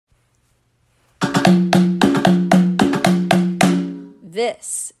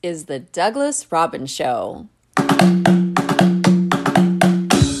This is the Douglas Robbins Show.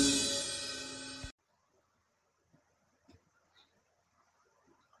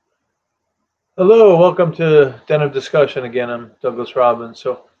 Hello, welcome to Den of Discussion again. I'm Douglas Robbins.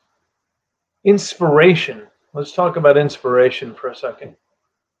 So, inspiration. Let's talk about inspiration for a second.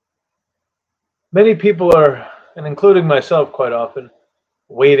 Many people are, and including myself quite often,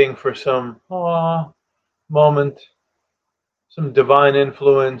 waiting for some moment, some divine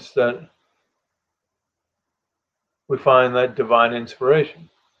influence that we find that divine inspiration.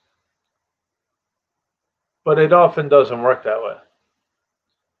 But it often doesn't work that way.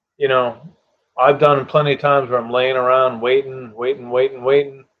 You know, I've done plenty of times where I'm laying around waiting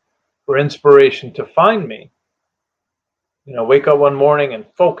for inspiration to find me. You know, wake up one morning and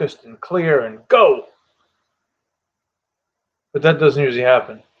focused and clear and go. But that doesn't usually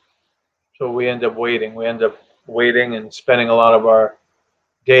happen. So we end up waiting. We end up waiting and spending a lot of our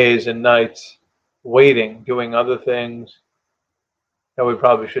days and nights waiting, doing other things that we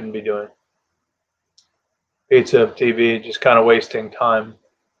probably shouldn't be doing. Pizza, TV, just kind of wasting time,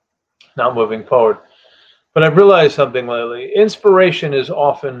 not moving forward. But I've realized something lately. Inspiration is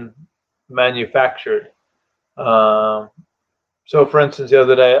often manufactured. So, for instance, the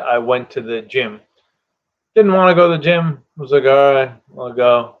other day I went to the gym. Didn't want to go to the gym. I was like, all right, I'll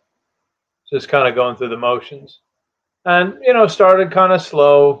go. Just kind of going through the motions. And, started kind of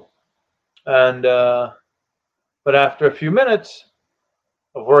slow. And, but after a few minutes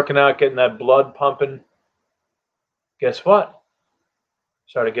of working out, getting that blood pumping, guess what?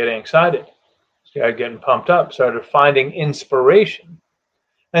 Started getting excited. Started getting pumped up. Started finding inspiration.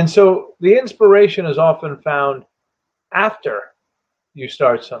 And so the inspiration is often found after you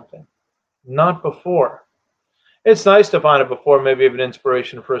start something, not before. It's nice to find it before, maybe have an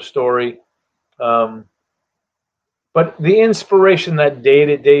inspiration for a story. But the inspiration, that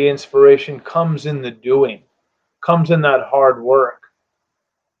day-to-day inspiration, comes in the doing, comes in that hard work.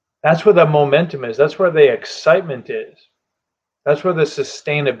 That's where the momentum is. That's where the excitement is. That's where the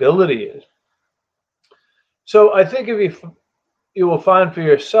sustainability is. So I think if you will find for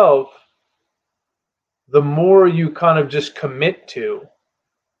yourself, the more you kind of just commit to,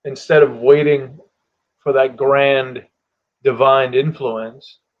 instead of waiting for that grand divine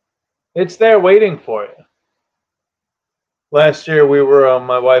influence, it's there waiting for you. Last year,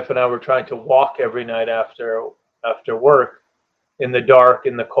 my wife and I were trying to walk every night after work, in the dark,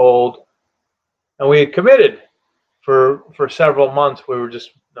 in the cold, and we had committed for several months. We were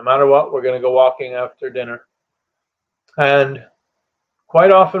just, no matter what, we're going to go walking after dinner. And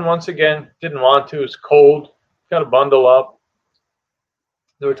quite often, once again, didn't want to. It was cold, got to bundle up.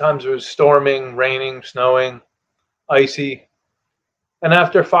 There were times it was storming, raining, snowing, icy. And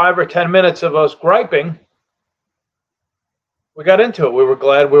after 5 or 10 minutes of us griping, we got into it. We were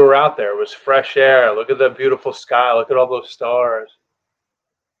glad we were out there. It was fresh air. Look at that beautiful sky. Look at all those stars.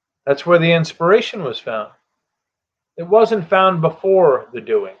 That's where the inspiration was found. It wasn't found before the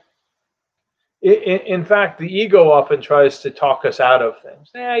doing. In fact, the ego often tries to talk us out of things.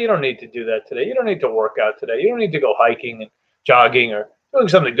 You don't need to do that today. You don't need to work out today. You don't need to go hiking and jogging or doing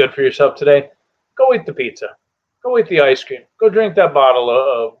something good for yourself today. Go eat the pizza. Go eat the ice cream. Go drink that bottle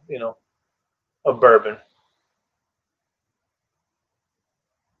of bourbon.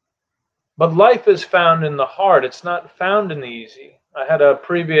 But life is found in the hard. It's not found in the easy. I had a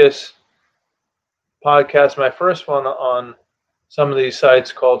previous podcast, my first one, on some of these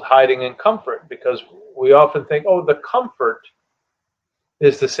sites called Hiding in Comfort, because we often think, the comfort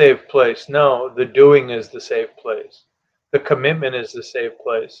is the safe place. No, the doing is the safe place. The commitment is the safe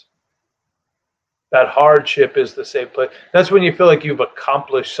place. That hardship is the safe place. That's when you feel like you've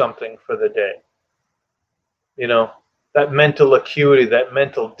accomplished something for the day. That mental acuity, that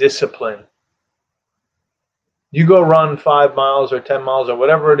mental discipline. You go run 5 miles or 10 miles or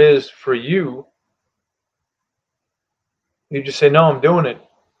whatever it is for you. You just say, no, I'm doing it.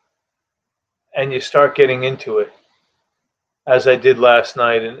 And you start getting into it, as I did last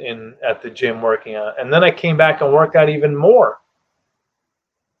night at the gym working out. And then I came back and worked out even more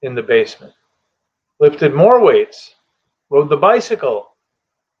in the basement. Lifted more weights. Rode the bicycle.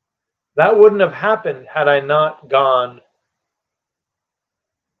 That wouldn't have happened had I not gone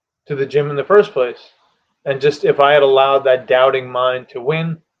to the gym in the first place. And just if I had allowed that doubting mind to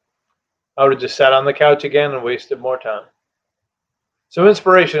win, I would have just sat on the couch again and wasted more time. So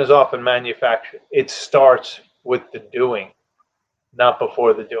inspiration is often manufactured. It starts with the doing, not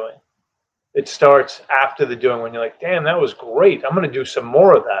before the doing. It starts after the doing, when you're like, damn, that was great. I'm going to do some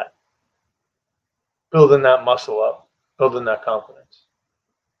more of that. Building that muscle up, building that confidence.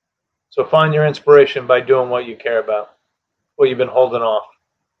 So find your inspiration by doing what you care about, what you've been holding off.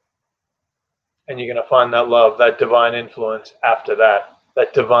 And you're going to find that love, that divine influence after that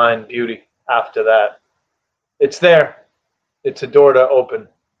divine beauty after that. It's there. It's a door to open.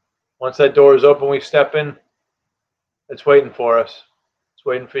 Once that door is open, we step in. It's waiting for us. It's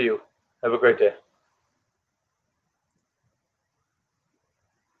waiting for you. Have a great day.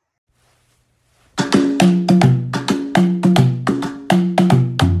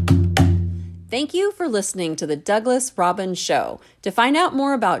 Thank you for listening to the Douglas Robbins Show. To find out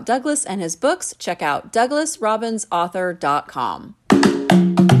more about Douglas and his books, check out douglasrobbinsauthor.com.